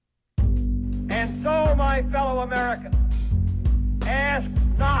And so, my fellow Americans, ask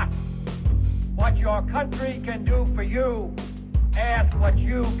not what your country can do for you. Ask what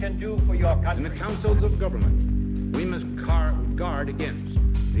you can do for your country. In the councils of government, we must guard against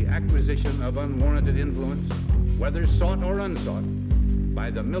the acquisition of unwarranted influence, whether sought or unsought, by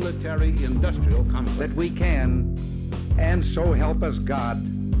the military-industrial complex. That we can, and so help us God,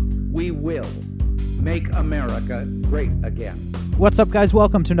 we will make America great again. What's up, guys?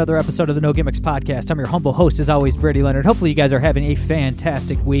 Welcome to another episode of the No Gimmicks Podcast. I'm your humble host, as always, Brady Leonard. Hopefully you guys are having a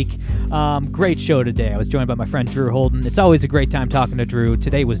fantastic week. Great show today. I was joined by my friend Drew Holden. It's always a great time talking to Drew.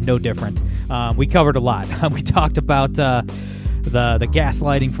 Today was no different. We covered a lot. We talked about the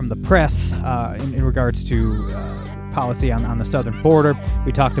gaslighting from the press in regards to policy on the southern border.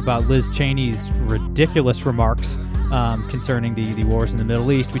 We talked about Liz Cheney's ridiculous remarks concerning the wars in the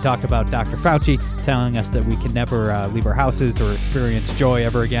Middle East. We talked about Dr. Fauci telling us that we can never leave our houses or experience joy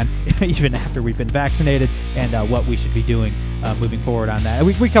ever again, even after we've been vaccinated, and what we should be doing moving forward on that.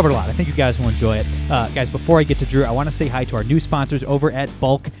 And we covered a lot. I think you guys will enjoy it. Guys, before I get to Drew, I want to say hi to our new sponsors over at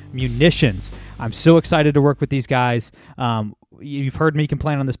Bulk Munitions. I'm so excited to work with these guys. You've heard me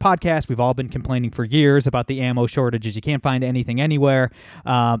complain on this podcast. We've all been complaining for years about the ammo shortages. You can't find anything anywhere,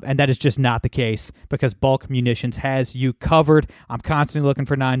 and that is just not the case because Bulk Munitions has you covered. I'm constantly looking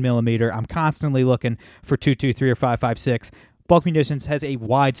for 9mm. I'm constantly looking for 223 or 5.56. Bulk Munitions has a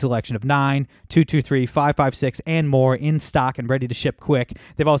wide selection of 9, 223, 5.56, and more in stock and ready to ship quick.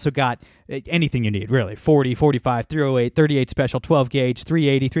 They've also got anything you need, really. 40, 45, 308, 38 special, 12 gauge,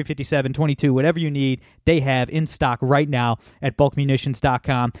 380, 357, 22, whatever you need, they have in stock right now at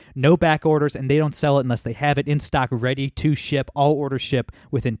bulkmunitions.com. No back orders, and they don't sell it unless they have it in stock ready to ship. All orders ship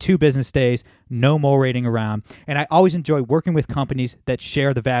within 2 business days. No more waiting around. And I always enjoy working with companies that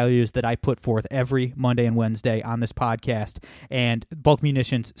share the values that I put forth every Monday and Wednesday on this podcast. And Bulk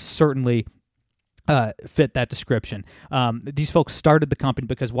Munitions certainly fit that description. These folks started the company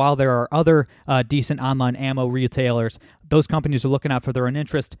because while there are other decent online ammo retailers, those companies are looking out for their own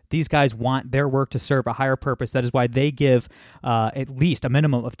interest. These guys want their work to serve a higher purpose. That is why they give at least a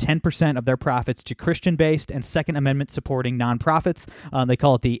minimum of 10% of their profits to Christian-based and Second Amendment-supporting nonprofits. They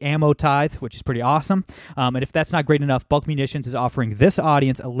call it the Ammo Tithe, which is pretty awesome. And if that's not great enough, Bulk Munitions is offering this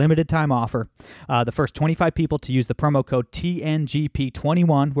audience a limited-time offer. The first 25 people to use the promo code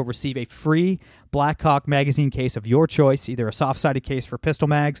TNGP21 will receive a free Black Hawk magazine case of your choice, either a soft-sided case for pistol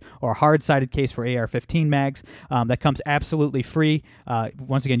mags or a hard-sided case for AR-15 mags. That comes absolutely free.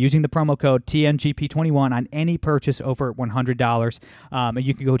 Once again, using the promo code TNGP21 on any purchase over $100. And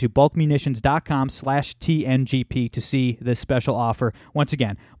you can go to bulkmunitions.com/TNGP to see this special offer. Once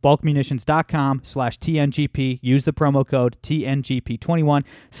again, bulkmunitions.com/TNGP. Use the promo code TNGP21.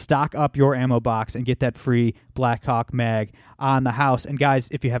 Stock up your ammo box and get that free Black Hawk mag on the house. And guys,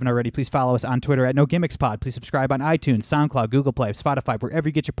 if you haven't already, please follow us on Twitter at No Gimmicks Pod. Please subscribe on iTunes, SoundCloud, Google Play, Spotify, wherever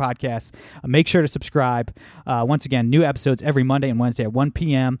you get your podcasts. Make sure to subscribe. Once again, new episodes every Monday and Wednesday at 1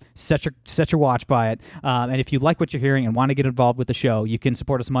 p.m. Set your watch by it. And if you like what you're hearing and want to get involved with the show, you can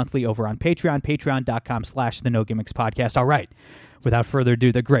support us monthly over on Patreon, patreon.com/the No Gimmicks Podcast. All right, without further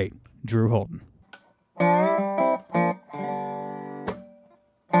ado, the great Drew Holden.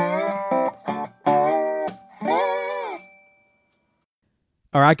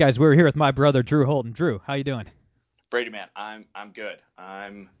 All right, guys, we're here with my brother Drew Holden. Drew, how you doing? Brady, man, I'm good. I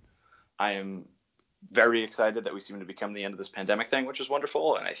am very excited that we seem to become the end of this pandemic thing, which is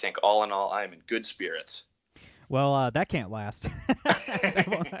wonderful. And I think all in all, I am in good spirits. Well, that can't last.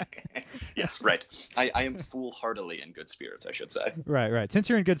 Yes, right. I am foolhardily in good spirits, I should say. Right. Since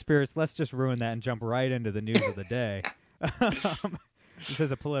you're in good spirits, let's just ruin that and jump right into the news of the day. This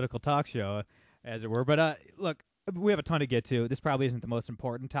is a political talk show, as it were. But look, we have a ton to get to. This probably isn't the most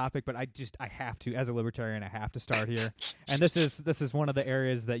important topic, but I have to, as a libertarian, I have to start here. And this is one of the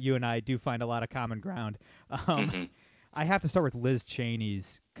areas that you and I do find a lot of common ground. I have to start with Liz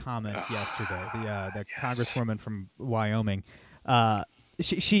Cheney's comments yesterday, the Congresswoman from Wyoming.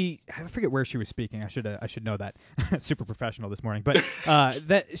 She I forget where she was speaking. I should know that. Super professional this morning. But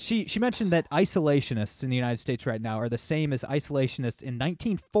that she mentioned that isolationists in the United States right now are the same as isolationists in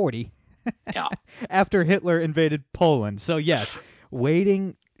 1940. Yeah. After Hitler invaded Poland. So yes,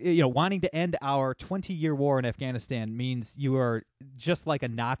 wanting to end our 20-year war in Afghanistan means you are just like a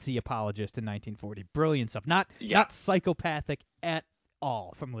Nazi apologist in 1940. Brilliant stuff. Not psychopathic at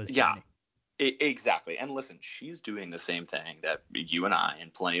all from Liz Cheney. Exactly. And listen, she's doing the same thing that you and I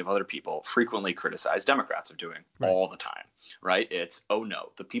and plenty of other people frequently criticize Democrats of doing all the time, right? It's, oh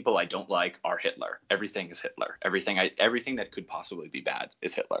no, the people I don't like are Hitler. Everything is Hitler. Everything that could possibly be bad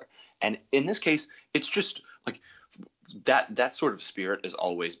is Hitler. And in this case, it's just like that sort of spirit is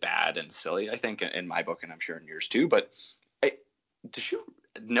always bad and silly, I think, in my book, and I'm sure in yours too. But does she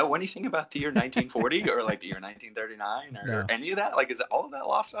know anything about the year 1940 or like the year 1939 or any of that? Like, is that all of that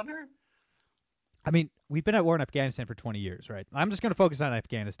lost on her? I mean, we've been at war in Afghanistan for 20 years, right? I'm just going to focus on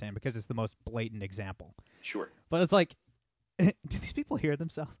Afghanistan because it's the most blatant example. Sure. But it's like, do these people hear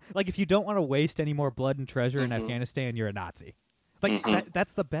themselves? Like, if you don't want to waste any more blood and treasure in Afghanistan, you're a Nazi. Like,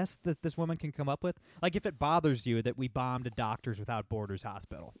 that's the best that this woman can come up with. Like, if it bothers you that we bombed a Doctors Without Borders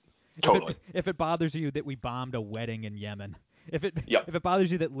hospital. Totally. If it bothers you that we bombed a wedding in Yemen. If it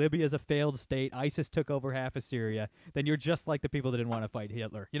bothers you that Libya is a failed state, ISIS took over half of Syria, then you're just like the people that didn't want to fight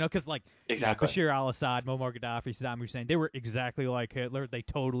Hitler. You know, because like Bashir al-Assad, Muammar Gaddafi, Saddam Hussein, they were exactly like Hitler. They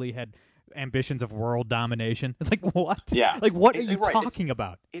totally had ambitions of world domination. It's like, what? Yeah. Like, what are you talking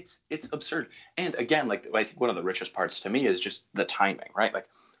about? It's absurd. And again, like, I think one of the richest parts to me is just the timing, right? Like,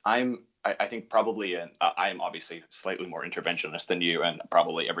 I think probably I am obviously slightly more interventionist than you and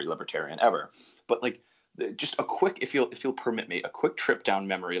probably every libertarian ever, but like, just a quick, if you'll permit me, a quick trip down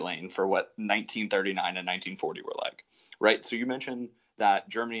memory lane for what 1939 and 1940 were like, right? So you mentioned that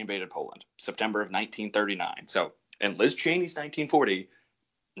Germany invaded Poland, September of 1939. So in Liz Cheney's 1940,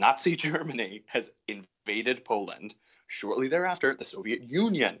 Nazi Germany has invaded Poland. Shortly thereafter, the Soviet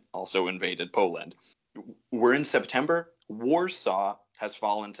Union also invaded Poland. We're in September. Warsaw has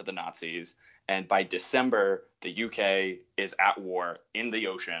fallen to the Nazis. And by December, the UK is at war in the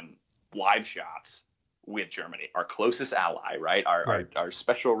ocean, live shots with Germany, our closest ally, right? Our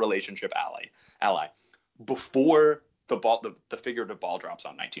special relationship ally. Before the figurative ball drops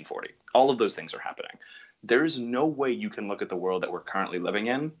on 1940, all of those things are happening. There is no way you can look at the world that we're currently living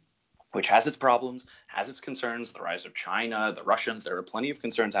in, which has its problems, has its concerns, the rise of China, the Russians, there are plenty of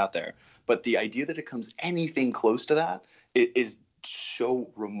concerns out there. But the idea that it comes anything close to that is so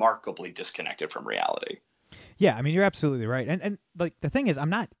remarkably disconnected from reality. Yeah, I mean, you're absolutely right. And like, the thing is, I'm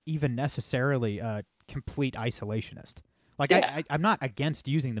not even necessarily a complete isolationist. Like, I'm not against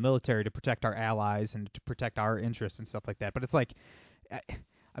using the military to protect our allies and to protect our interests and stuff like that. But it's like,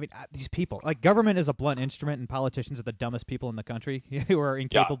 I mean, these people, like, government is a blunt instrument, and politicians are the dumbest people in the country who are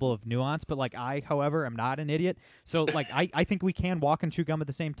incapable of nuance. But like, I, however, am not an idiot. So like, I think we can walk and chew gum at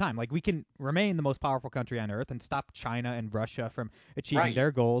the same time. Like, we can remain the most powerful country on earth and stop China and Russia from achieving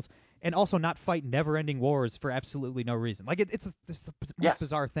their goals, and also not fight never-ending wars for absolutely no reason. Like, it's the most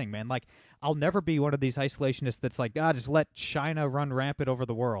bizarre thing, man. Like, I'll never be one of these isolationists that's like, just let China run rampant over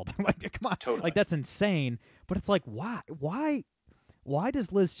the world. Like, come on. Totally. Like, that's insane. But it's like, why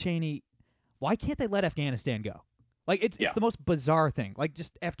does Liz Cheney, why can't they let Afghanistan go? Like, it's the most bizarre thing. Like,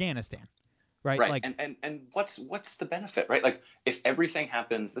 just Afghanistan. Right. Like, and what's the benefit, right? Like, if everything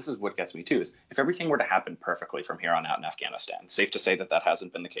happens, this is what gets me too, is if everything were to happen perfectly from here on out in Afghanistan, safe to say that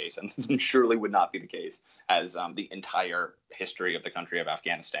hasn't been the case, and surely would not be the case, as the entire history of the country of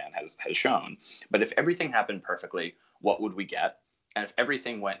Afghanistan has shown. But if everything happened perfectly, what would we get? And if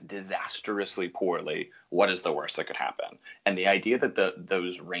everything went disastrously poorly, what is the worst that could happen? And the idea that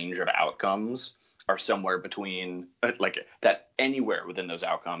those range of outcomes are somewhere between, like, that anywhere within those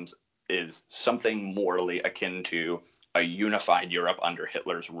outcomes is something morally akin to a unified Europe under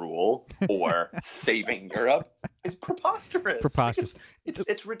Hitler's rule or saving Europe is preposterous.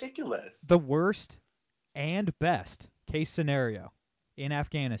 It's ridiculous. The worst and best case scenario in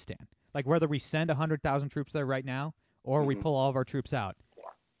Afghanistan, like whether we send 100,000 troops there right now or we pull all of our troops out,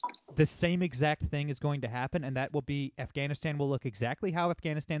 the same exact thing is going to happen, and that will be Afghanistan will look exactly how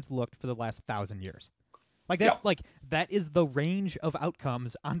Afghanistan's looked for the last 1,000 years. Like, that's like, that is the range of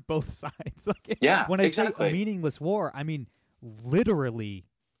outcomes on both sides. Like, when I say a meaningless war, I mean literally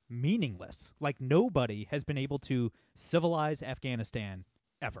meaningless. Like, nobody has been able to civilize Afghanistan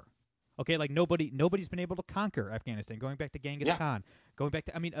ever. Okay, like, nobody's been able to conquer Afghanistan. Going back to Genghis Khan, going back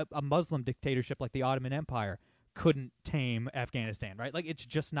to, I mean, a Muslim dictatorship like the Ottoman Empire couldn't tame Afghanistan, right? Like, it's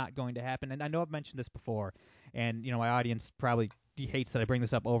just not going to happen. And I know I've mentioned this before, and my audience probably hates that I bring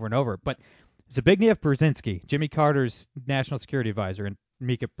this up over and over, but Zbigniew Brzezinski, Jimmy Carter's national security advisor and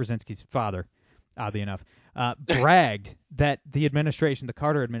Mika Brzezinski's father, oddly enough, bragged that the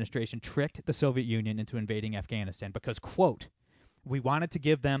Carter administration, tricked the Soviet Union into invading Afghanistan because, quote, we wanted to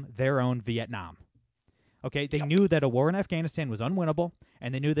give them their own Vietnam. Okay, they knew that a war in Afghanistan was unwinnable,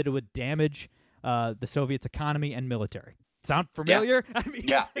 and they knew that it would damage the Soviets' economy and military. Sound familiar? Yeah, I mean,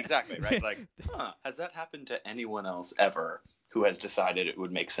 exactly, right? Like, has that happened to anyone else ever who has decided it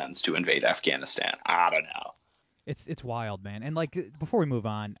would make sense to invade Afghanistan? I don't know. It's wild, man. And like, before we move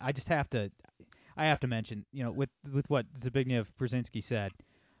on, I have to mention, with what Zbigniew Brzezinski said,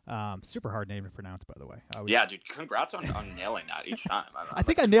 super hard name to pronounce, by the way. Yeah, dude, congrats on nailing that each time. I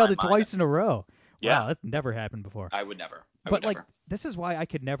think I nailed it twice in a row. Yeah. Wow, that's never happened before. I would never. But like, this is why I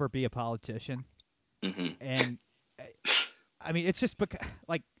could never be a politician. Mm-hmm. And I mean, it's just because,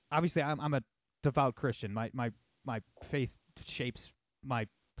 like, obviously I'm a devout Christian. My faith shapes my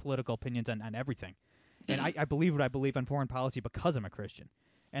political opinions on everything. And I believe what I believe on foreign policy because I'm a Christian.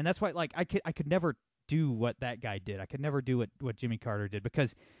 And that's why, like, I could never do what that guy did. I could never do what Jimmy Carter did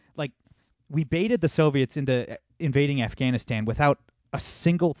because, like, we baited the Soviets into invading Afghanistan without a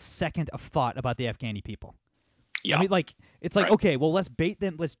single second of thought about the Afghani people. Yeah. I mean, like, it's like, Right. okay, well, let's bait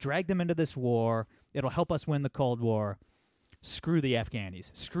them. Let's drag them into this war. It'll help us win the Cold War. Screw the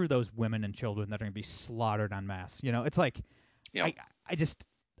Afghanis. Screw those women and children that are going to be slaughtered en masse. You know, it's like, Yeah.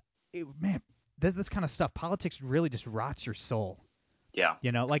 man, this kind of stuff, politics really just rots your soul. Yeah.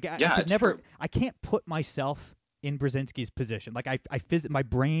 You know, like I Yeah, could it's never, true. I can't put myself in Brzezinski's position. Like my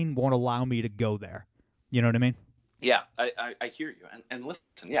brain won't allow me to go there. You know what I mean? Yeah, I hear you. And listen,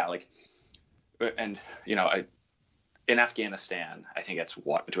 yeah, like, and, you know, in Afghanistan, I think it's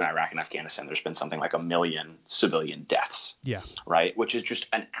between Iraq and Afghanistan, there's been something like 1 million civilian deaths. Yeah. Right. Which is just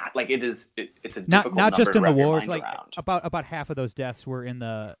it's a difficult Not number just to in the wrap your wars. mind Like around. about half of those deaths were in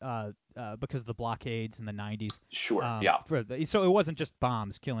the because of the blockades in the 90s. Sure. Yeah. So it wasn't just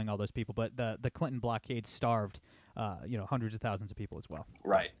bombs killing all those people, but the Clinton blockade starved hundreds of thousands of people as well.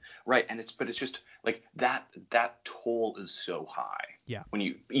 Right. And it's just like that toll is so high. Yeah. When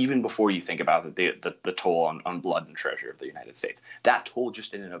you, even before you think about the toll on blood and treasure of the United States, that toll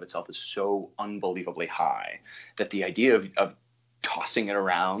just in and of itself is so unbelievably high that the idea of tossing it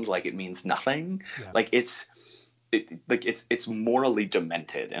around like it means nothing, like it's morally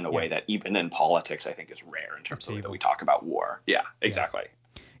demented in a way that even in politics I think is rare in terms of the way that we talk about war. Yeah, exactly.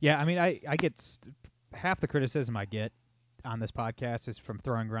 Yeah, I mean, I get half the criticism I get on this podcast is from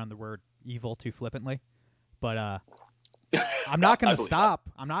throwing around the word evil too flippantly, but I'm not going to stop.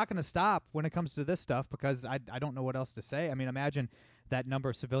 I'm not going to stop when it comes to this stuff because I don't know what else to say. I mean, imagine that number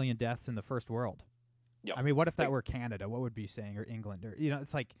of civilian deaths in the first world. Yep. I mean, what if that were Canada? What would we be saying? Or England? Or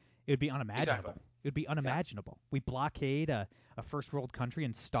it's like it would be unimaginable. Exactly. It would be unimaginable. Yeah. We blockade a first world country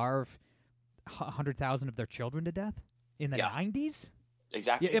and starve 100,000 of their children to death in the 90s.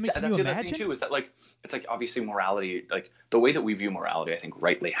 Exactly. Yeah, I mean, that's the other thing too, is that like it's like obviously morality, like the way that we view morality, I think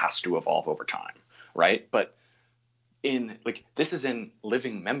rightly has to evolve over time, right? But this is in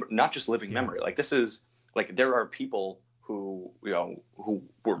living memory, not just living memory. Like this is like there are people who who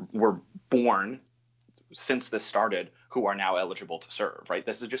were born since this started who are now eligible to serve, right?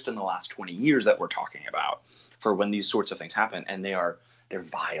 This is just in the last 20 years that we're talking about for when these sorts of things happen, and they're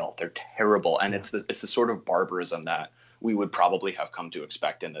vile, they're terrible, and it's the sort of barbarism that we would probably have come to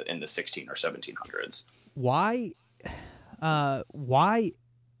expect in the 16 or 1700s. Why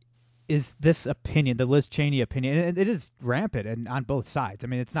is this opinion, the Liz Cheney opinion, and it is rampant and on both sides. I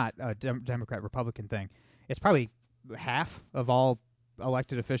mean, it's not a Democrat-Republican thing. It's probably half of all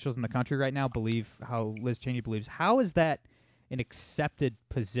elected officials in the country right now believe how Liz Cheney believes. How is that an accepted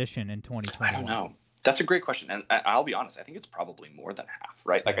position in 2021? I don't know. That's a great question, and I'll be honest. I think it's probably more than half,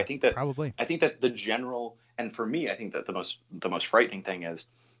 right? Like I think that the general, and for me, I think that the most frightening thing is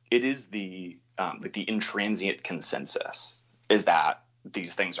it is the intransient consensus is that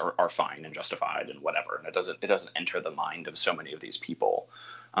these things are fine and justified and whatever, and it doesn't enter the mind of so many of these people.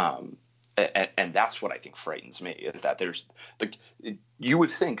 And that's what I think frightens me, is that there's you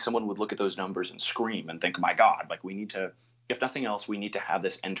would think someone would look at those numbers and scream and think, my God, like we need to, if nothing else, we need to have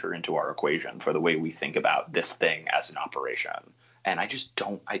this enter into our equation for the way we think about this thing as an operation. And I just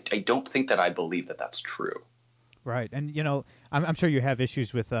don't, I don't think that I believe that that's true. Right. And, I'm sure you have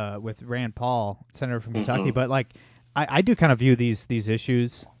issues with Rand Paul, senator from Kentucky, but like I do kind of view these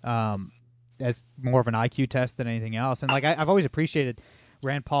issues as more of an IQ test than anything else. And like I've always appreciated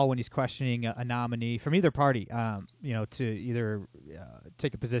Rand Paul when he's questioning a nominee from either party, to either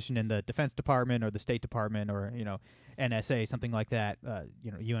take a position in the Defense Department or the State Department or, NSA, something like that,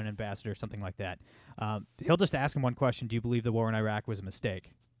 UN ambassador, something like that. He'll just ask him one question: do you believe the war in Iraq was a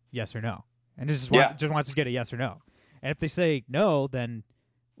mistake? Yes or no? And just wants to get a yes or no. And if they say no, then,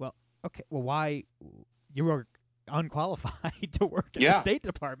 why you were unqualified to work in the State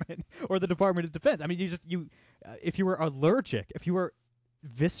Department or the Department of Defense? I mean, if you were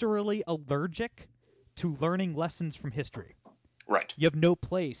viscerally allergic to learning lessons from history, right, you have no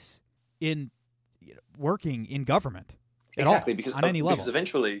place in working in government at exactly all, on any level. Because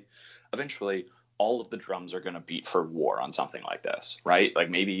eventually all of the drums are going to beat for war on something like this, right?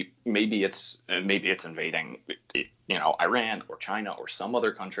 Like maybe it's invading Iran or China or some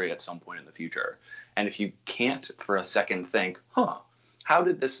other country at some point in the future. And if you can't for a second think, how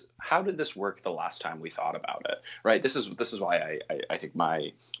did this work the last time we thought about it, right? This is why I think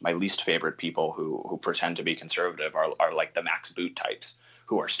my least favorite people who pretend to be conservative are like the Max Boot types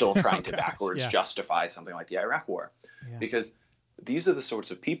who are still trying to backwards justify something like the Iraq War, because these are the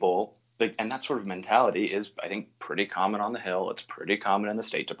sorts of people. And that sort of mentality is, I think, pretty common on the Hill. It's pretty common in the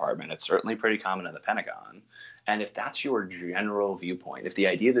State Department. It's certainly pretty common in the Pentagon. And if that's your general viewpoint, if the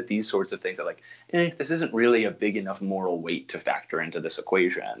idea that these sorts of things are like, this isn't really a big enough moral weight to factor into this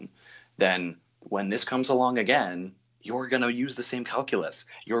equation, then when this comes along again, you're going to use the same calculus.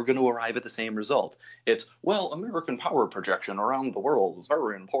 You're going to arrive at the same result. It's, well, American power projection around the world is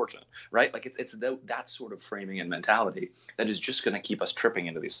very important, right? Like it's that sort of framing and mentality that is just going to keep us tripping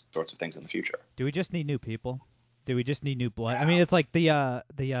into these sorts of things in the future. Do we just need new people? Do we just need new blood? I mean, it's like Joe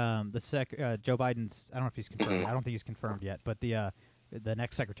Biden's. I don't know if he's confirmed. Mm-hmm. I don't think he's confirmed yet. But the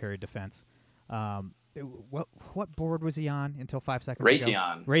next Secretary of Defense. What board was he on until 5 seconds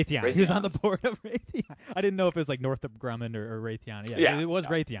ago? Raytheon. He was on the board of Raytheon. I didn't know if it was like Northrop Grumman or Raytheon. Yeah, it was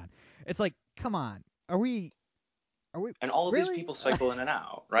Raytheon. It's like, come on, are we? And all of these people cycle in and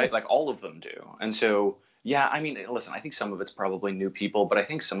out, right? Like all of them do. And so, yeah, I mean, listen, I think some of it's probably new people, but I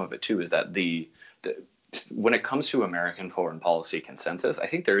think some of it too is that when it comes to American foreign policy consensus, I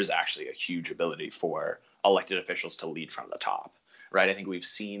think there is actually a huge ability for elected officials to lead from the top, right? I think we've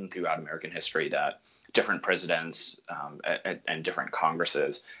seen throughout American history that different presidents and different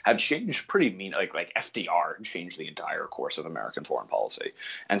Congresses have changed pretty like FDR changed the entire course of American foreign policy.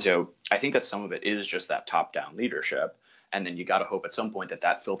 And so I think that some of it is just that top-down leadership. And then you got to hope at some point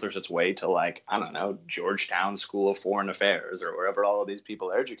that filters its way to, like, I don't know, Georgetown School of Foreign Affairs or wherever all of these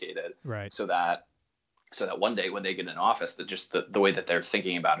people are educated. Right. So that one day when they get in office, that just the way that they're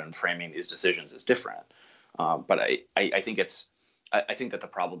thinking about and framing these decisions is different. But I think that the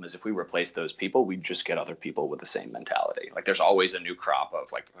problem is if we replace those people, we just get other people with the same mentality. Like there's always a new crop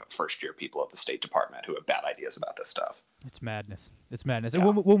of like first year people at the State Department who have bad ideas about this stuff. It's madness. Yeah.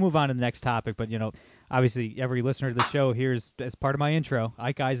 And we'll move on to the next topic. But, obviously every listener to the show hears as part of my intro,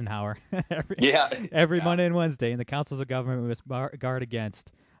 Ike Eisenhower. every Monday and Wednesday in the councils of government we must guard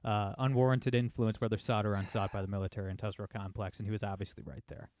against unwarranted influence, whether sought or unsought by the military industrial complex. And he was obviously right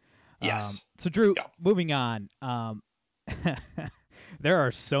there. Yes. So Drew, moving on. There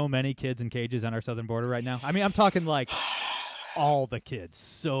are so many kids in cages on our southern border right now. I mean, I'm talking like all the kids.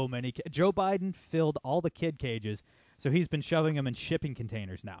 So many. Joe Biden filled all the kid cages, so he's been shoving them in shipping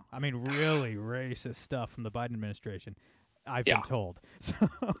containers now. I mean, really racist stuff from the Biden administration, I've been told. So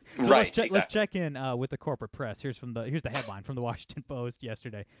right, let's check in with the corporate press. Here's the headline from the Washington Post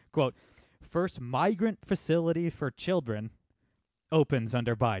yesterday. Quote, first migrant facility for children opens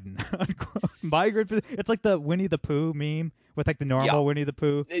under Biden. Migrant. It's like the Winnie the Pooh meme with like the normal Winnie the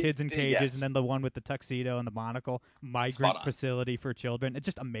Pooh kids in cages, and then the one with the tuxedo and the monocle. Migrant facility for children. It's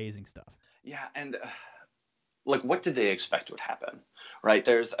just amazing stuff. Yeah, and like, what did they expect would happen? Right?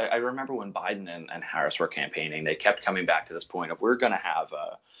 I remember when Biden and Harris were campaigning, they kept coming back to this point of we're going to have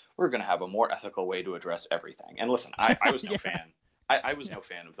a more ethical way to address everything. And listen, I was no fan. I was no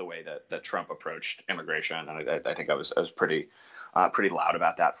fan of the way that Trump approached immigration, and I think I was pretty loud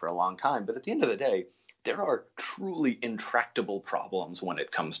about that for a long time. But at the end of the day, there are truly intractable problems when it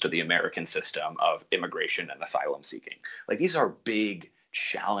comes to the American system of immigration and asylum seeking. Like these are big,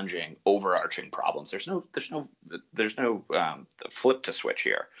 challenging, overarching problems. There's no flip to switch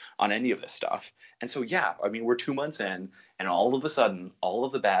here on any of this stuff. And so, yeah, I mean, we're 2 months in, and all of a sudden, all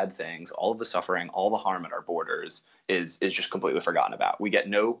of the bad things, all of the suffering, all the harm at our borders is just completely forgotten about. We get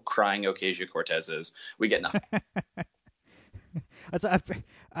no crying Ocasio-Cortezes. We get nothing.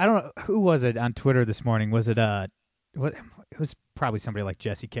 I don't know who was it on Twitter this morning. Was it it was probably somebody like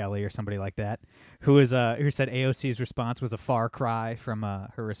Jesse Kelly or somebody like that, who said AOC's response was a far cry from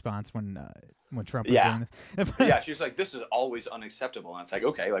her response when Trump was doing this. Yeah, she's like, this is always unacceptable, and it's like,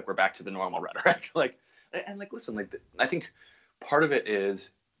 okay, like we're back to the normal rhetoric. Listen, I think part of it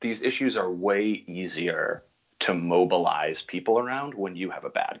is these issues are way easier to mobilize people around when you have a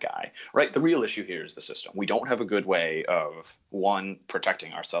bad guy, right? The real issue here is the system. We don't have a good way of, one,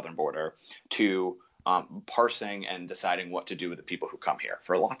 protecting our southern border, two, parsing and deciding what to do with the people who come here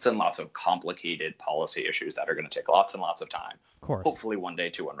for lots and lots of complicated policy issues that are going to take lots and lots of time. Of course. Hopefully one day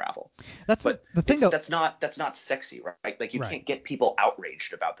to unravel. That's but the thing. That's not sexy, right? Like you can't get people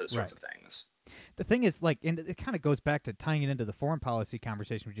outraged about those sorts of things. The thing is, like, and it kind of goes back to tying it into the foreign policy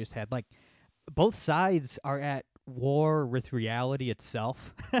conversation we just had. Like, both sides are at war with reality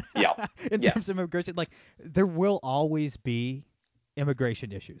itself. Yeah. In terms of immigration, like, there will always be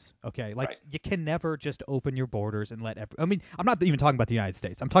immigration issues. Okay, like Right. you can never just open your borders and let. I mean, I'm not even talking about the United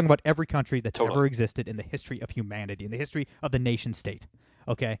States. I'm talking about every country that's Totally. ever existed in the history of humanity, in the history of the nation state.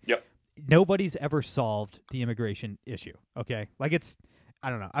 Okay. Yep. Nobody's ever solved the immigration issue. Okay, like it's. I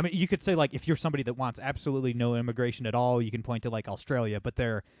don't know. I mean, you could say like if you're somebody that wants absolutely no immigration at all, you can point to like Australia, but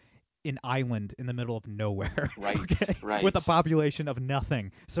they're an island in the middle of nowhere, Right, okay? right. With a population of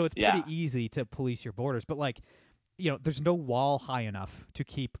nothing. So it's pretty Yeah. easy to police your borders, but like, there's no wall high enough to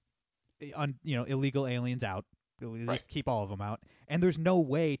keep, illegal aliens out. At least Right. keep all of them out. And there's no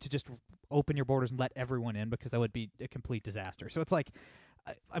way to just open your borders and let everyone in because that would be a complete disaster. So it's like,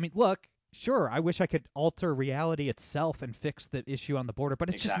 I mean, look. Sure, I wish I could alter reality itself and fix the issue on the border, but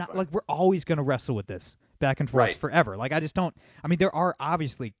it's just not Exactly. like we're always going to wrestle with this back and forth Right. forever. Like I just don't. I mean, there are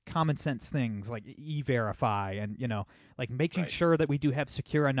obviously common sense things like e-verify and like making Right. sure that we do have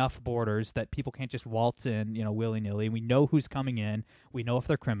secure enough borders that people can't just waltz in, willy nilly. We know who's coming in. We know if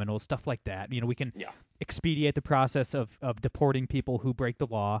they're criminals, stuff like that. We can Yeah. expedite the process of deporting people who break the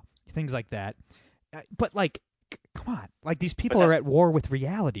law, things like that. But like. Come on, like these people are at war with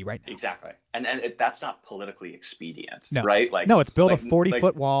reality right now. Exactly, and that's not politically expedient, No. right? Like no, it's build like, a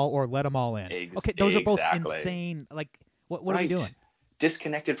 40-foot wall or let them all in. Okay, those are both exactly. insane. Like, what are Right. we doing?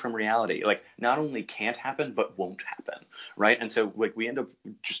 Disconnected from reality, like not only can't happen but won't happen, right? And so like we end up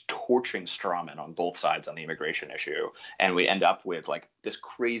just torching strawmen on both sides on the immigration issue, and we end up with like this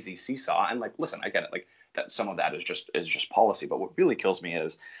crazy seesaw. And like, listen, I get it, like that some of that is just policy, but what really kills me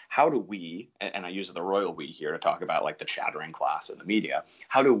is how do we, and I use the royal we here to talk about like the chattering class in the media,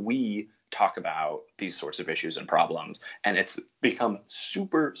 how do we talk about these sorts of issues and problems? And it's become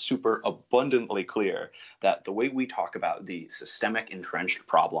super, super abundantly clear that the way we talk about the systemic entrenched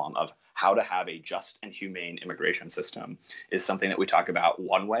problem of how to have a just and humane immigration system is something that we talk about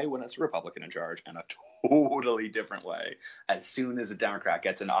one way when it's a Republican in charge and a totally different way as soon as a Democrat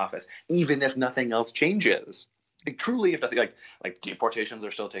gets in office, even if nothing else changes. Like, truly, if nothing, like deportations are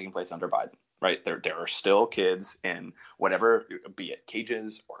still taking place under Biden, right? There are still kids in whatever, be it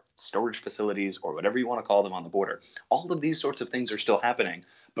cages or storage facilities or whatever you want to call them on the border. All of these sorts of things are still happening,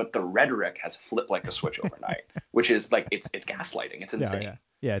 but the rhetoric has flipped like a switch overnight, which is like it's gaslighting. It's insane.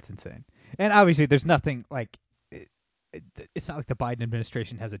 Yeah, it's insane. And obviously, there's nothing like it's not like the Biden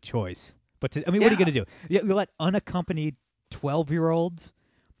administration has a choice. But what are you going to do? You let unaccompanied 12-year-olds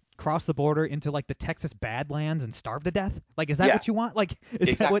cross the border into like the Texas Badlands and starve to death? Like, is that what you want? Like,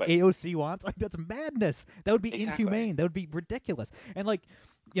 is that what AOC wants? Like, that's madness. That would be inhumane. That would be ridiculous. And like,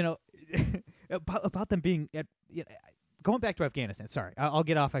 about them being at, going back to Afghanistan. Sorry, I'll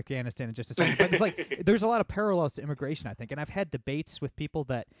get off Afghanistan in just a second. But it's like there's a lot of parallels to immigration, I think. And I've had debates with people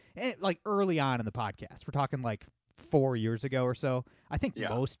that, like early on in the podcast, we're talking like 4 years ago or so. I think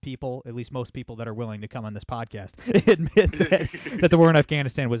most people, at least most people that are willing to come on this podcast, admit that the war in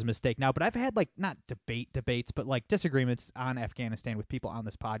Afghanistan was a mistake now. But I've had like not debates, but like disagreements on Afghanistan with people on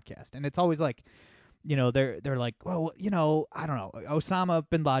this podcast, and it's always like, they're like, well, I don't know, Osama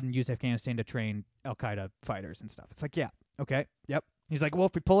bin Laden used Afghanistan to train Al Qaeda fighters and stuff. It's like, yeah, okay, yep. He's like, well,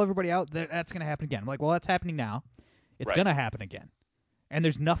 if we pull everybody out, that's gonna happen again. I'm like, well, that's happening now. It's gonna happen again. And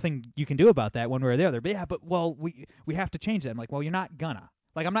there's nothing you can do about that when we're there. But we have to change that. I'm like, well, you're not gonna.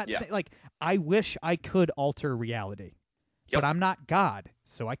 Like, I'm not saying, like, I wish I could alter reality, but I'm not God,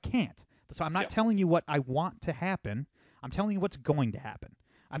 so I can't. So I'm not telling you what I want to happen. I'm telling you what's going to happen.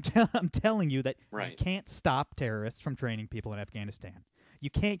 I'm telling you that you can't stop terrorists from training people in Afghanistan. You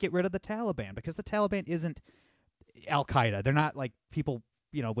can't get rid of the Taliban because the Taliban isn't Al Qaeda. They're not like people,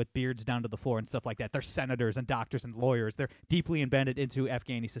 with beards down to the floor and stuff like that. They're senators and doctors and lawyers. They're deeply embedded into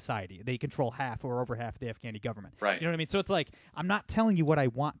Afghani society. They control half or over half of the Afghani government. Right. You know what I mean? So it's like, I'm not telling you what I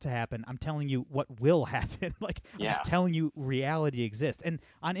want to happen. I'm telling you what will happen. Like, I'm just telling you reality exists. And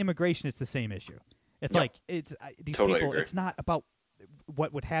on immigration, it's the same issue. It's like, these totally people, agree. It's not about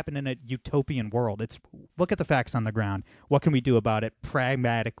what would happen in a utopian world. It's look at the facts on the ground. What can we do about it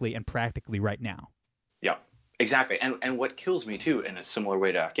pragmatically and practically right now? Yeah. Exactly. And what kills me, too, in a similar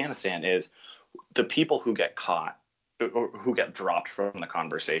way to Afghanistan is the people who get caught or who get dropped from the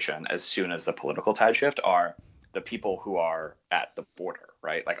conversation as soon as the political tide shift are the people who are at the border,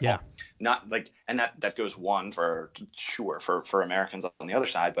 right? Like, not like, and that goes one for Americans on the other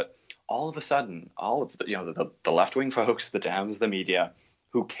side, but all of a sudden, all of the left-wing folks, the Dems, the media,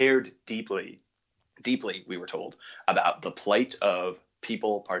 who cared deeply, we were told, about the plight of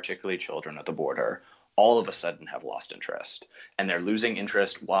people, particularly children at the border, all of a sudden have lost interest, and they're losing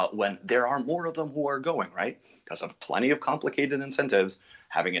interest when there are more of them who are going, right? because of plenty of complicated incentives,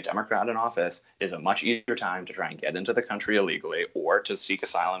 having a Democrat in office is a much easier time to try and get into the country illegally or to seek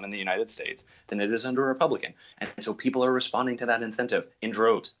asylum in the United States than it is under a Republican. And so people are responding to that incentive in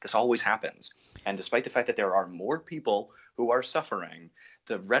droves. This always happens. And despite the fact that there are more people who are suffering,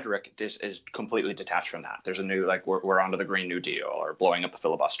 the rhetoric is completely detached from that. There's a new, like, we're onto the Green New Deal or blowing up the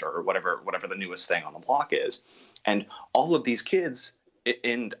filibuster or whatever the newest thing on the block is. And all of these kids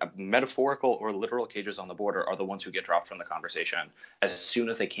in metaphorical or literal cages on the border are the ones who get dropped from the conversation as soon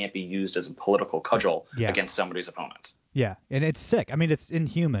as they can't be used as a political cudgel against somebody's opponents. Yeah, and it's sick. I mean, it's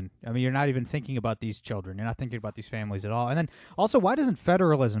inhuman. I mean, you're not even thinking about these children. You're not thinking about these families at all. And then also, why doesn't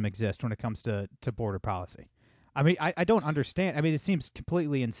federalism exist when it comes to border policy? I mean, I don't understand. I mean, it seems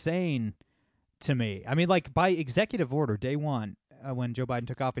completely insane to me. I mean, like, by executive order, day one, when Joe Biden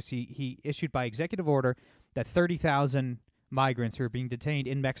took office, he issued by executive order that 30,000 migrants who are being detained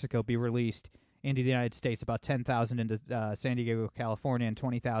in Mexico be released into the United States, about 10,000 into San Diego, California, and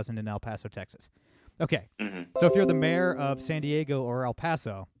 20,000 in El Paso, Texas. Okay, So if you're the mayor of San Diego or El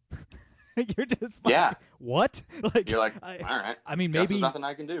Paso, you're just like, what? Like, you're like, all right. I mean, maybe there's nothing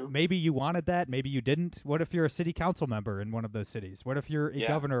I can do. Maybe you wanted that, maybe you didn't. What if you're a city council member in one of those cities? What if you're a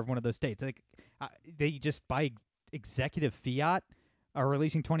governor of one of those states? Like, they just by executive fiat are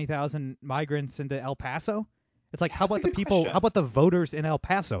releasing 20,000 migrants into El Paso? It's like, how about the people? Question. How about the voters in El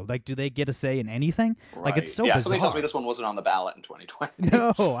Paso? Like, do they get a say in anything? Right. Like, it's so bizarre. Somebody tells me this one wasn't on the ballot in 2020.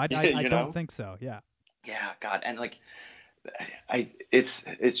 No, I don't think so. Yeah. Yeah, God, and like, it's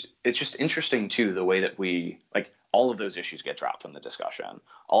just interesting too, the way that we, like, all of those issues get dropped from the discussion.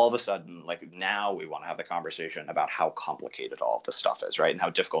 All of a sudden, like, now we want to have the conversation about how complicated all of this stuff is, right, and how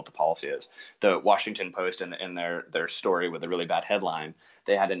difficult the policy is. The Washington Post, in their story with a really bad headline,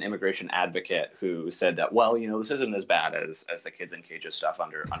 they had an immigration advocate who said that, well, this isn't as bad as the kids in cages stuff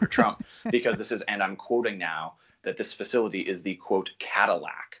under Trump, because this is, and I'm quoting now, that this facility is the, quote,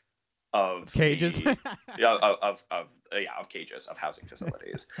 Cadillac of cages, of cages, of housing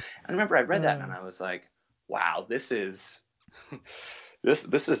facilities. And I remember I read that and I was like, wow, this is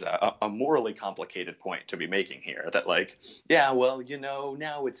this is a morally complicated point to be making here, that, like, yeah, well,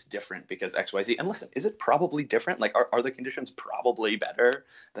 now it's different because XYZ. And listen, is it probably different? Like, are the conditions probably better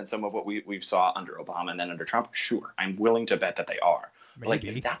than some of what we've saw under Obama and then under Trump? Sure, I'm willing to bet that they are. Like,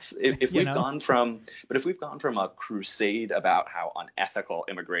 if we've gone from a crusade about how unethical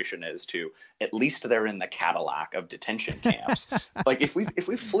immigration is to at least they're in the Cadillac of detention camps, like, if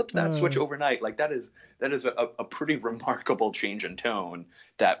we've flipped that switch overnight, like, that is a pretty remarkable change in tone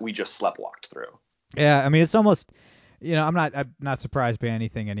that we just sleptwalked through. Yeah, I mean, it's almost, I'm not surprised by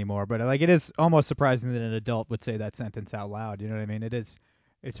anything anymore, but, like, it is almost surprising that an adult would say that sentence out loud. You know what I mean?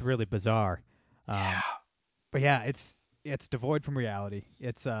 It's really bizarre. But yeah, it's devoid from reality.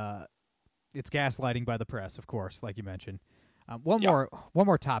 It's gaslighting by the press, of course, like you mentioned. One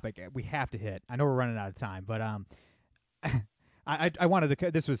more topic we have to hit. I know we're running out of time, but I wanted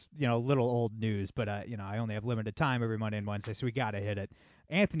to. This was a little old news, but I only have limited time every Monday and Wednesday, so we got to hit it.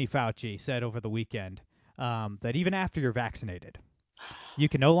 Anthony Fauci said over the weekend that even after you're vaccinated, you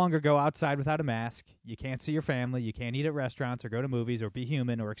can no longer go outside without a mask. You can't see your family. You can't eat at restaurants or go to movies or be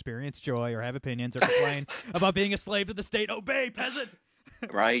human or experience joy or have opinions or complain about being a slave to the state. Obey, peasant.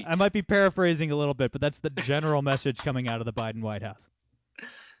 Right. I might be paraphrasing a little bit, but that's the general message coming out of the Biden White House.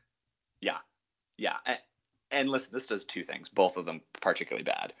 Yeah. And listen, this does two things, both of them particularly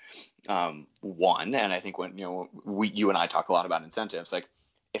bad. One, and I think when you and I talk a lot about incentives, like,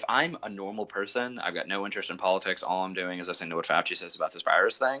 if I'm a normal person, I've got no interest in politics, all I'm doing is listening to what Fauci says about this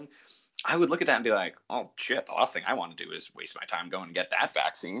virus thing, I would look at that and be like, oh shit, the last thing I want to do is waste my time going and get that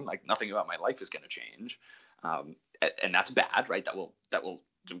vaccine. Like, nothing about my life is going to change. And that's bad, right? That will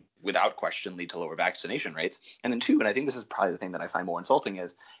without question lead to lower vaccination rates. And then two, and I think this is probably the thing that I find more insulting,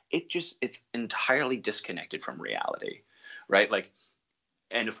 is it's entirely disconnected from reality, right? Like,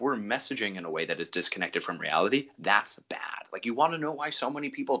 and if we're messaging in a way that is disconnected from reality, that's bad. Like, you want to know why so many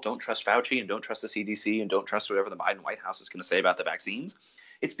people don't trust Fauci and don't trust the CDC and don't trust whatever the Biden White House is going to say about the vaccines?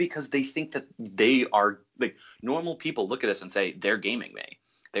 It's because they think that they are, like, normal people look at this and say, they're gaming me.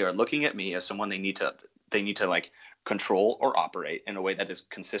 They are looking at me as someone they need to like control or operate in a way that is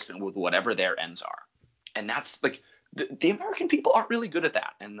consistent with whatever their ends are. And that's, like, the American people aren't really good at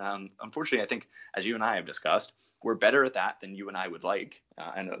that. And unfortunately, I think, as you and I have discussed, we're better at that than you and I would like,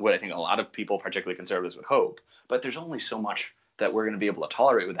 and what I think a lot of people, particularly conservatives, would hope. But there's only so much that we're going to be able to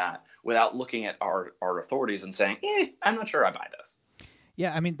tolerate with that without looking at our authorities and saying, I'm not sure I buy this.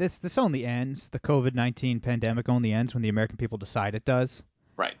 Yeah, I mean, this only ends, the COVID-19 pandemic only ends when the American people decide it does.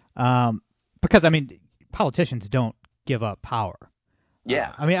 Right. Because, I mean, politicians don't give up power.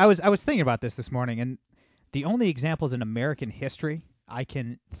 Yeah. I mean, I was thinking about this morning, and the only examples in American history I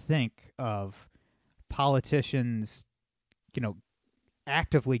can think of politicians,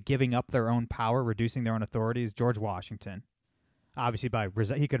 actively giving up their own power, reducing their own authority is George Washington. Obviously,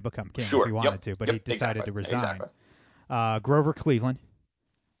 he could have become king if he wanted to, but he decided to resign. Exactly. Grover Cleveland,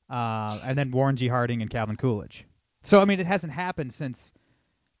 and then Warren G. Harding and Calvin Coolidge. So, I mean, it hasn't happened since,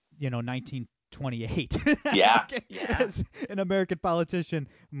 1928. Yeah. As an American politician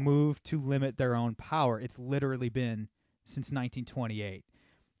moved to limit their own power. It's literally been since 1928.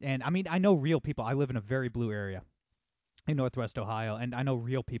 And, I mean, I know real people. I live in a very blue area in Northwest Ohio, and I know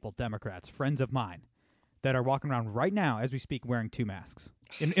real people, Democrats, friends of mine, that are walking around right now as we speak wearing 2 masks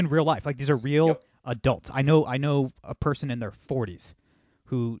in real life. Like, these are real adults. I know a person in their 40s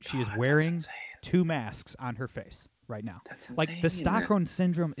who she is wearing 2 masks on her face right now. That's insane. Like, the Stockholm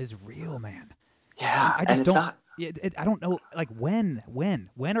syndrome is real, man. Yeah, I just don't. I don't know. Like, when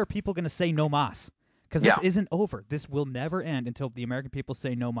are people going to say no mas? Because this isn't over. This will never end until the American people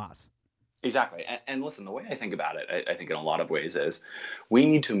say no mas. Exactly. And listen, the way I think about it, I think in a lot of ways is we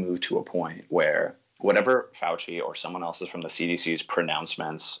need to move to a point where whatever Fauci or someone else's from the CDC's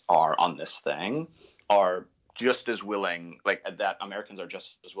pronouncements are on this thing are just as willing, like that Americans are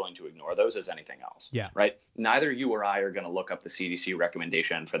just as willing to ignore those as anything else. Yeah. Right. Neither you or I are going to look up the CDC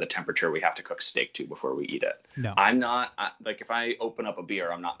recommendation for the temperature we have to cook steak to before we eat it. No. I'm not like, if I open up a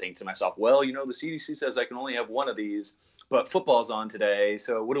beer, I'm not thinking to myself, well, the CDC says I can only have one of these, but football's on today,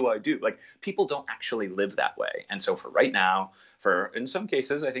 so what do I do? Like, people don't actually live that way. And so for right now, for in some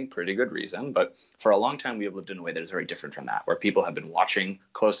cases, I think pretty good reason, but for a long time, we have lived in a way that is very different from that, where people have been watching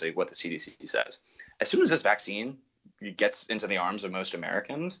closely what the CDC says. As soon as this vaccine gets into the arms of most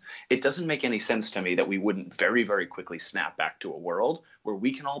Americans, it doesn't make any sense to me that we wouldn't very, very quickly snap back to a world where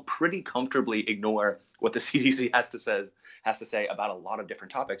we can all pretty comfortably ignore what the CDC has to say about a lot of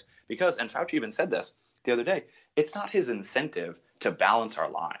different topics. Because, and Fauci even said this the other day, it's not his incentive to balance our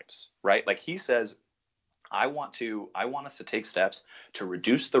lives, right? Like, he says, I want us to take steps to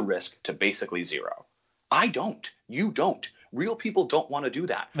reduce the risk to basically zero. I don't. You don't. Real people don't want to do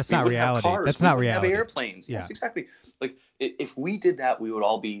that. That's not reality. That's not reality. We have airplanes. Yeah. Yes, exactly. Like, if we did that, we would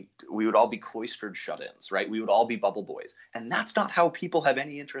all be cloistered shut-ins, right? We would all be bubble boys, and that's not how people have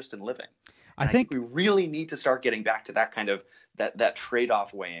any interest in living. I think we really need to start getting back to that kind of that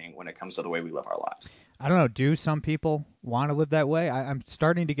trade-off weighing when it comes to the way we live our lives. I don't know. Do some people want to live that way? I'm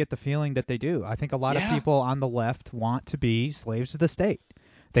starting to get the feeling that they do. I think a lot of people on the left want to be slaves to the state.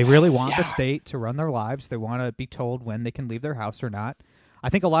 They really want the state to run their lives. They want to be told when they can leave their house or not. I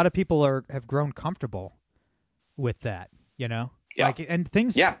think a lot of people have grown comfortable with that, Yeah. Like, and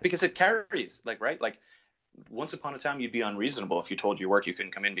things. Yeah, because it carries, right? Like, once upon a time, you'd be unreasonable if you told your work you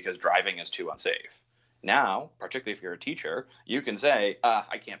couldn't come in because driving is too unsafe. Now, particularly if you're a teacher, you can say,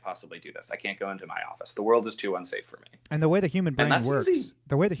 I can't possibly do this. I can't go into my office. The world is too unsafe for me. And the way the human brain works, easy.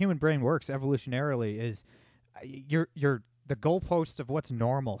 Evolutionarily is the goalposts of what's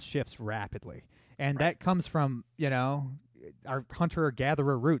normal shifts rapidly. And that comes from, our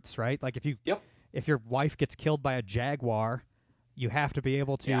hunter-gatherer roots, right? Like, if your wife gets killed by a jaguar, you have to be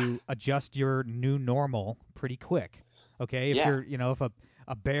able to adjust your new normal pretty quick. Okay? If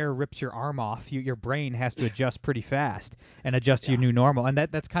a bear rips your arm off, your brain has to adjust pretty fast and adjust to your new normal. And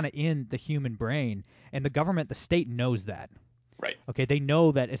that's kind of in the human brain. And the state knows that. Right. Okay? They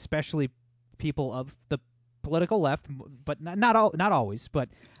know that, especially people of the political left, but not always, but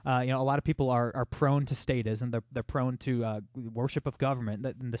a lot of people are prone to statism. They're prone to worship of government,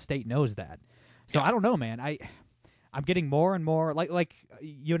 and the state knows that. So I don't know, man. I'm getting more and more like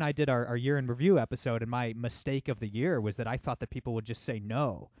you and I did our year in review episode, and my mistake of the year was that I thought that people would just say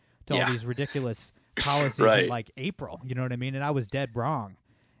no to all these ridiculous policies in like April. You know what I mean? And I was dead wrong.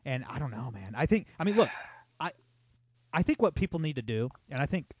 And I don't know, man. I think what people need to do, and I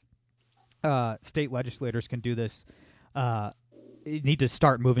think state legislators can do this, need to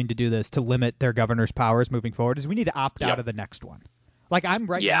start moving to do this to limit their governor's powers moving forward, is we need to opt out of the next one. Like, I'm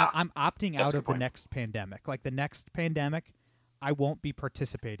now, I'm opting out of the next pandemic. Like, the next pandemic, I won't be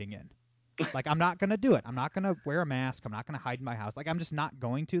participating in. Like, I'm not going to do it. I'm not going to wear a mask. I'm not going to hide in my house. Like, I'm just not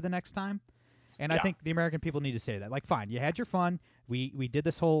going to the next time. And I think the American people need to say that. Like, fine, you had your fun. We did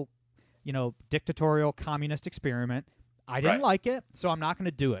this whole, dictatorial communist experiment. I didn't like it, so I'm not going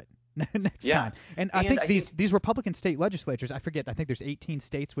to do it next time. And I think these Republican state legislatures, I think there's 18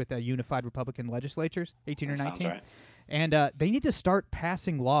 states with unified Republican legislatures, 18 or 19. Right. And they need to start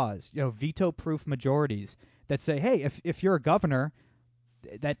passing laws, veto-proof majorities that say, hey, if you're a governor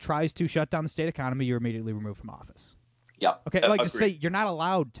that tries to shut down the state economy, you're immediately removed from office. Yeah. Okay, just say you're not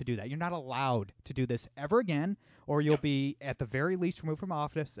allowed to do that. You're not allowed to do this ever again, or you'll be at the very least removed from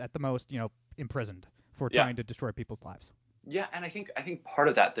office, at the most, imprisoned we're trying to destroy people's lives. Yeah, and I think part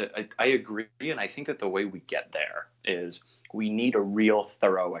of that I agree, and I think that the way we get there is we need a real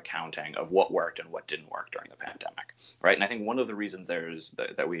thorough accounting of what worked and what didn't work during the pandemic, right? And I think one of the reasons that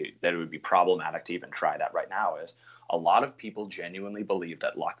it would be problematic to even try that right now is a lot of people genuinely believe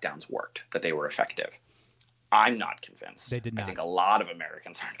that lockdowns worked, that they were effective. I'm not convinced. They did not. I think a lot of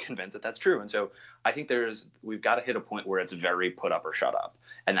Americans aren't convinced that that's true. And so I think we've got to hit a point where it's very put up or shut up.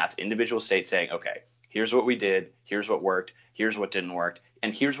 And that's individual states saying, okay, here's what we did, here's what worked, here's what didn't work,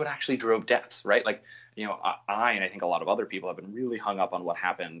 and here's what actually drove deaths, right? Like, I and I think a lot of other people have been really hung up on what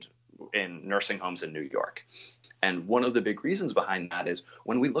happened in nursing homes in New York. And one of the big reasons behind that is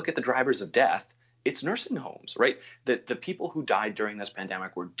when we look at the drivers of death, it's nursing homes, right? The people who died during this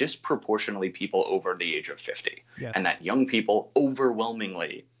pandemic were disproportionately people over the age of 50. Yes. And that young people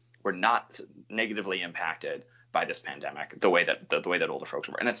overwhelmingly were not negatively impacted by this pandemic the way that older folks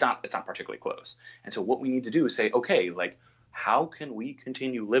were. And it's not particularly close. And so what we need to do is say, okay, like, how can we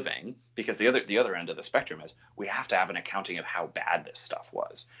continue living? Because the other end of the spectrum is we have to have an accounting of how bad this stuff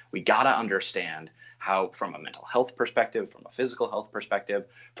was. We got to understand how, from a mental health perspective, from a physical health perspective,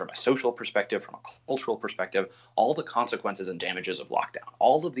 from a social perspective, from a cultural perspective, all the consequences and damages of lockdown,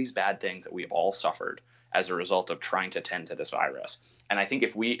 all of these bad things that we have all suffered as a result of trying to tend to this virus. And I think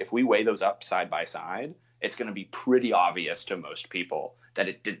if we weigh those up side by side, it's going to be pretty obvious to most people that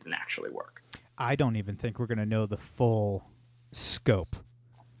it didn't actually work. I don't even think we're going to know the full scope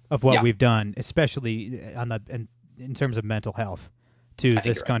of what we've done, especially in terms of mental health to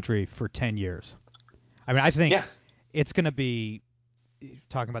this country for 10 years. I mean, I think it's going to be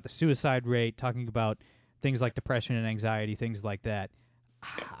talking about the suicide rate, talking about things like depression and anxiety, things like that.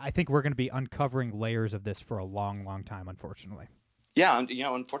 I think we're going to be uncovering layers of this for a long, long time, unfortunately. Yeah,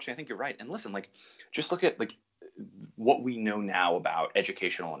 unfortunately, I think you're right. And listen, like, just look at like what we know now about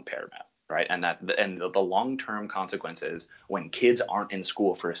educational impairment, right? And the long-term consequences when kids aren't in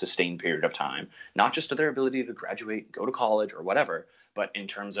school for a sustained period of time, not just to their ability to graduate, go to college or whatever, but in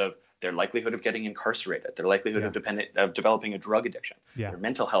terms of their likelihood of getting incarcerated, their likelihood of developing a drug addiction, their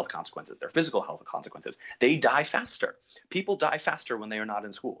mental health consequences, their physical health consequences. They die faster. People die faster when they are not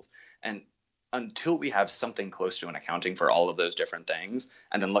in schools. And until we have something close to an accounting for all of those different things,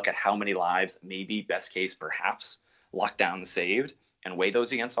 and then look at how many lives, maybe best case, perhaps lockdown saved, and weigh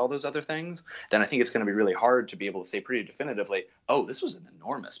those against all those other things, then I think it's going to be really hard to be able to say pretty definitively, oh, this was an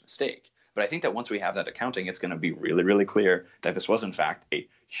enormous mistake. But I think that once we have that accounting, it's going to be really, really clear that this was in fact a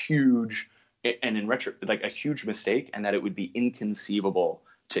huge, and in retro, like a huge mistake, and that it would be inconceivable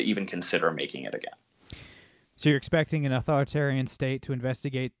to even consider making it again. So you're expecting an authoritarian state to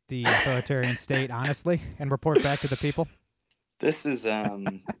investigate the authoritarian state honestly and report back to the people? This is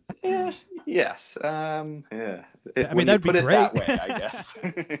yes. I mean, that'd be great. It that way, I guess.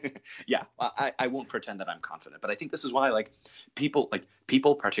 Yeah, I won't pretend that I'm confident, but I think this is why, like, people,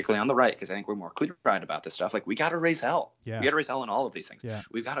 particularly on the right, because I think we're more clear-eyed about this stuff. Like, we got to raise hell. Yeah. We got to raise hell in all of these things. Yeah.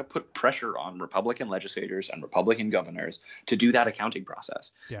 We've got to put pressure on Republican legislators and Republican governors to do that accounting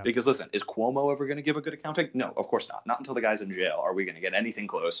process. Yeah. Because listen, is Cuomo ever going to give a good accounting? No, of course not. Not until the guy's in jail are we going to get anything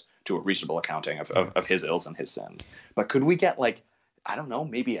close to a reasonable accounting of his ills and his sins. But could we get, like, I don't know,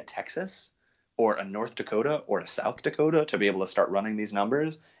 maybe a Texas or a North Dakota or a South Dakota to be able to start running these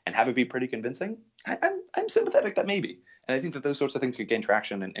numbers and have it be pretty convincing? I'm sympathetic that maybe. And I think that those sorts of things could gain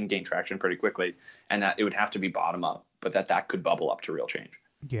traction and gain traction pretty quickly, and that it would have to be bottom up, but that could bubble up to real change.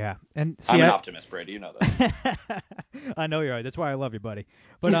 Yeah. And see, I'm an optimist, Brady. You know that. I know you're right. That's why I love you, buddy.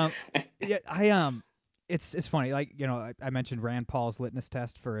 But It's funny, like, you know, I mentioned Rand Paul's litmus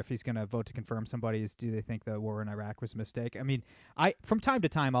test for if he's going to vote to confirm somebody is, do they think the war in Iraq was a mistake? I mean, from time to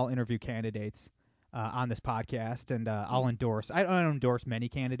time I'll interview candidates on this podcast, and I'll endorse. I don't endorse many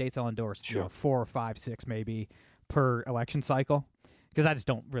candidates. I'll endorse 4 or 5, 6 maybe per election cycle, because I just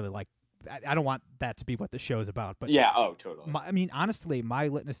don't really like. I don't want that to be what the show's about. But yeah, totally. I mean, honestly, my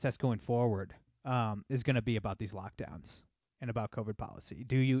litmus test going forward is going to be about these lockdowns and about COVID policy.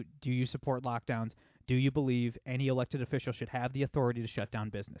 Do you support lockdowns? Do you believe any elected official should have the authority to shut down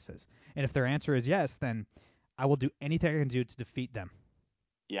businesses? And if their answer is yes, then I will do anything I can do to defeat them.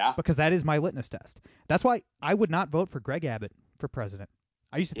 Yeah. Because that is my litmus test. That's why I would not vote for Greg Abbott for president.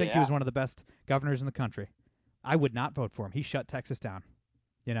 I used to think he was one of the best governors in the country. I would not vote for him. He shut Texas down,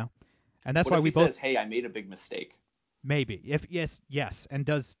 you know? And that's what why if we he both says, "Hey, I made a big mistake." Maybe. If yes, and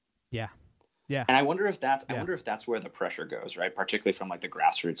does yeah. Yeah. And I wonder if that's where the pressure goes, right? Particularly from like the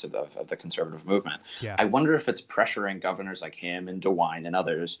grassroots of the conservative movement. Yeah. I wonder if it's pressuring governors like him and DeWine and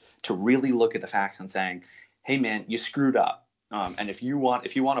others to really look at the facts and saying, "Hey man, you screwed up. And if you want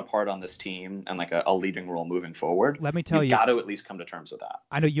a part on this team and like a leading role moving forward, let me tell you, got to at least come to terms with that.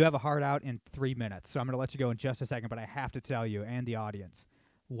 I know you have a hard out in 3 minutes, so I'm going to let you go in just a second, but I have to tell you and the audience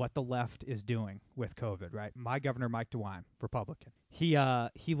what the left is doing with COVID, right? My governor, Mike DeWine, Republican, he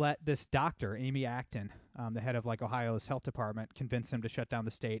let this doctor, Amy Acton, the head of like Ohio's health department, convince him to shut down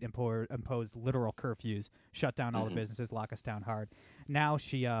the state, impose literal curfews, shut down all the businesses, lock us down hard. Now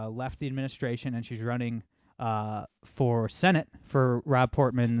she left the administration and she's running for Senate for Rob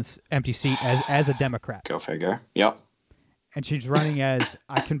Portman's empty seat as a Democrat. Go figure. Yep. And she's running as,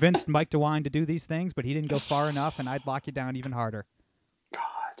 I convinced Mike DeWine to do these things, but he didn't go far enough, and I'd lock you down even harder. God.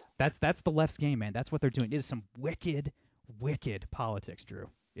 That's the left's game, man. That's what they're doing. It is some wicked, wicked politics, Drew.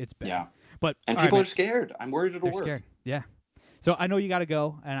 It's bad. Yeah. But people are scared. I'm worried it'll work. They're scared. Yeah. So I know you got to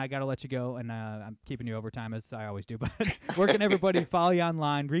go, and I got to let you go, and I'm keeping you overtime as I always do. But where can everybody follow you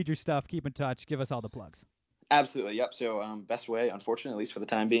online, read your stuff, keep in touch, give us all the plugs? Absolutely. Yep. So best way, unfortunately, at least for the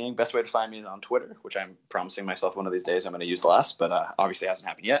time being, best way to find me is on Twitter, which I'm promising myself one of these days I'm going to use less, but obviously hasn't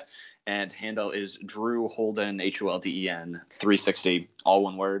happened yet. And handle is Drew Holden, HOLDEN 360, all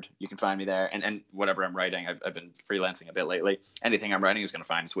one word. You can find me there. And whatever I'm writing, I've been freelancing a bit lately. Anything I'm writing is going to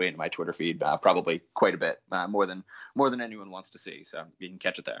find its way into my Twitter feed, probably quite a bit, more than anyone wants to see. So you can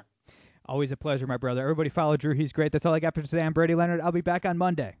catch it there. Always a pleasure, my brother. Everybody follow Drew. He's great. That's all I got for today. I'm Brady Leonard. I'll be back on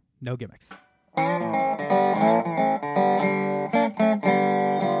Monday. No gimmicks.